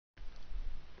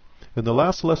In the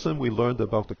last lesson, we learned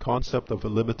about the concept of a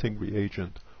limiting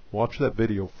reagent. Watch that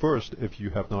video first if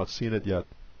you have not seen it yet.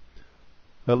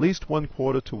 At least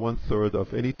 1/4 to 1/3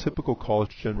 of any typical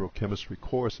college general chemistry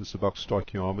course is about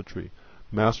stoichiometry.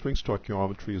 Mastering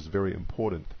stoichiometry is very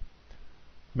important.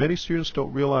 Many students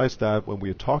don't realize that when we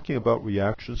are talking about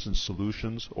reactions in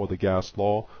solutions or the gas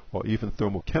law or even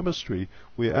thermochemistry,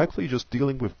 we are actually just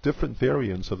dealing with different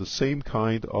variants of the same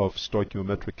kind of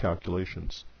stoichiometric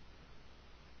calculations.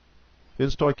 In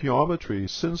stoichiometry,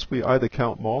 since we either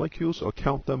count molecules or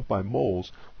count them by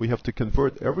moles, we have to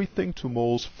convert everything to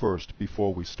moles first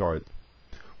before we start.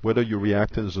 Whether your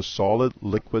reactant is a solid,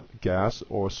 liquid, gas,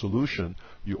 or a solution,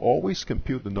 you always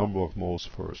compute the number of moles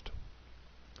first.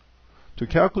 To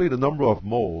calculate the number of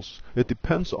moles, it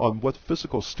depends on what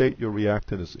physical state your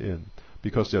reactant is in,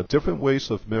 because there are different ways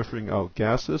of measuring out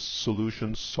gases,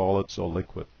 solutions, solids, or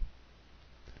liquid.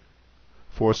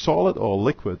 For a solid or a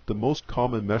liquid, the most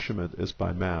common measurement is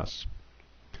by mass.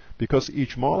 Because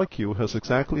each molecule has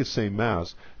exactly the same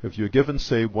mass, if you're given,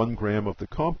 say, 1 gram of the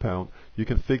compound, you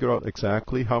can figure out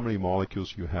exactly how many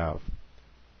molecules you have.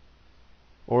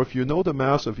 Or if you know the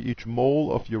mass of each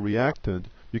mole of your reactant,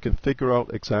 you can figure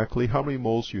out exactly how many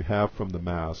moles you have from the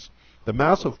mass. The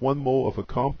mass of 1 mole of a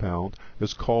compound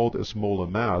is called its molar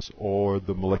mass, or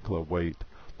the molecular weight.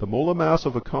 The molar mass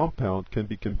of a compound can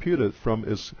be computed from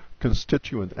its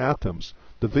constituent atoms.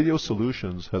 The video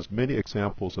solutions has many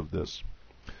examples of this.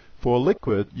 For a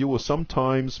liquid, you will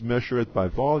sometimes measure it by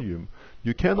volume.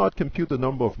 You cannot compute the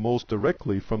number of moles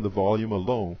directly from the volume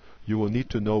alone. You will need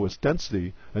to know its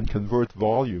density and convert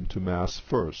volume to mass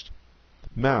first.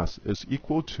 Mass is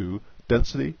equal to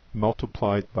density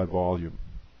multiplied by volume.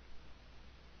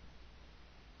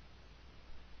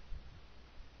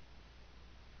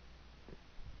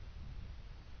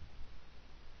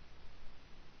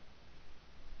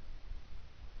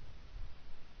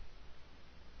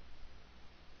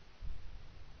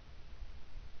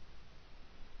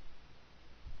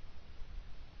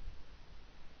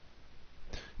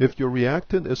 If your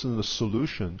reactant is in a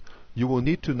solution, you will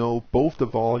need to know both the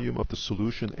volume of the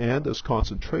solution and its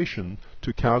concentration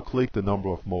to calculate the number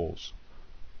of moles.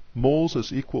 Moles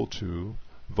is equal to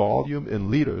volume in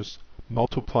liters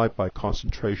multiplied by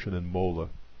concentration in molar.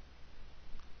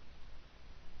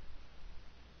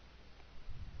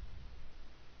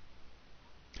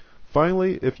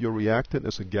 Finally, if your reactant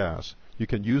is a gas, you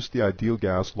can use the ideal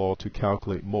gas law to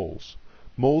calculate moles.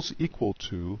 Moles equal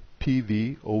to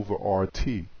PV over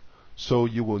RT. So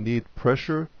you will need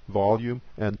pressure, volume,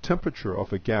 and temperature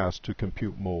of a gas to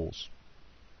compute moles.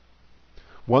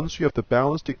 Once you have the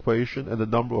balanced equation and the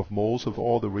number of moles of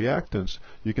all the reactants,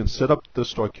 you can set up the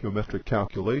stoichiometric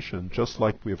calculation just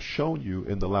like we have shown you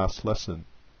in the last lesson.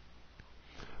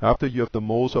 After you have the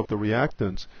moles of the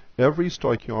reactants, every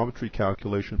stoichiometry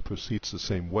calculation proceeds the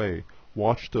same way.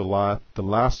 Watch the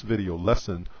last video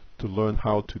lesson to learn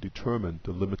how to determine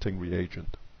the limiting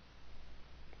reagent.